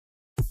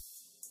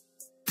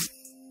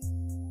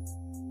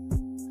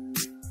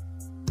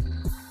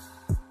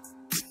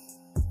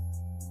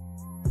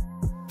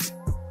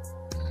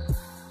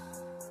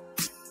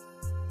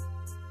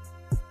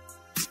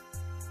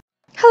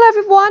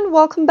everyone,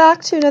 welcome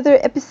back to another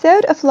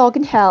episode of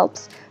Login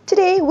Helps.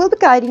 Today we'll be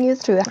guiding you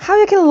through how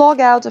you can log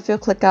out of your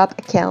ClickUp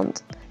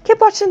account. Keep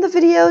watching the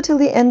video till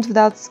the end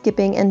without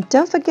skipping, and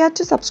don't forget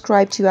to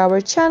subscribe to our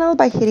channel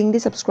by hitting the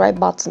subscribe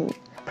button.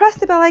 Press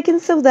the bell icon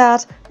so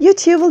that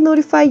YouTube will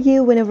notify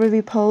you whenever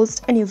we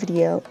post a new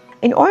video.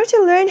 In order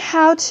to learn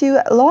how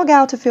to log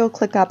out of your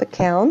ClickUp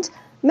account,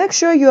 make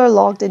sure you are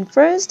logged in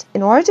first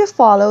in order to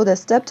follow the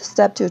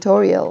step-to-step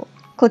tutorial.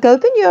 Click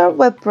open your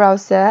web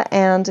browser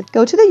and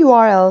go to the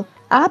URL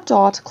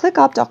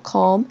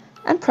app.clickup.com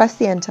and press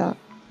the enter.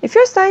 If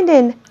you're signed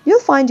in, you'll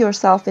find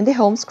yourself in the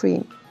home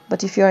screen.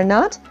 But if you're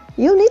not,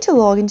 you'll need to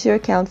log into your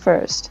account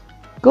first.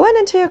 Go and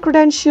enter your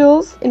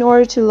credentials in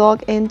order to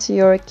log into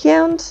your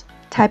account.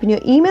 Type in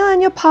your email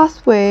and your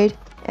password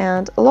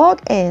and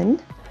log in.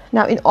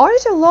 Now, in order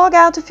to log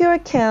out of your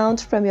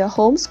account from your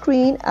home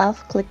screen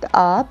of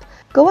ClickUp,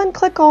 go and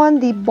click on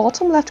the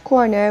bottom left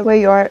corner where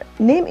your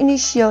name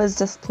initial is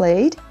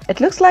displayed. It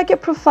looks like your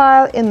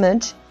profile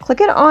image.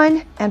 Click it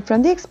on, and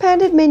from the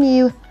expanded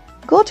menu,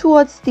 go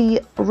towards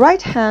the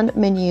right-hand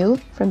menu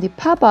from the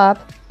pop-up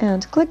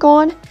and click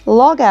on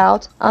Log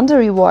Out under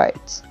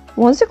Rewards.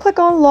 Once you click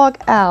on Log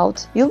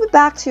Out, you'll be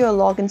back to your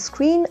login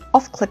screen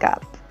of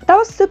ClickUp. That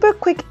was super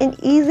quick and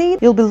easy.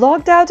 You'll be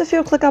logged out of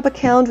your ClickUp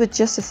account with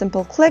just a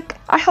simple click.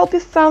 I hope you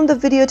found the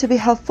video to be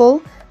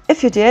helpful.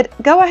 If you did,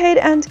 go ahead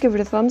and give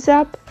it a thumbs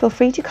up. Feel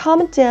free to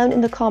comment down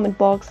in the comment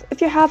box if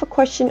you have a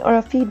question or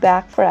a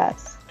feedback for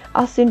us.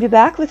 I'll soon be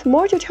back with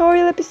more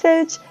tutorial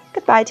episodes.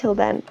 Goodbye till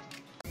then.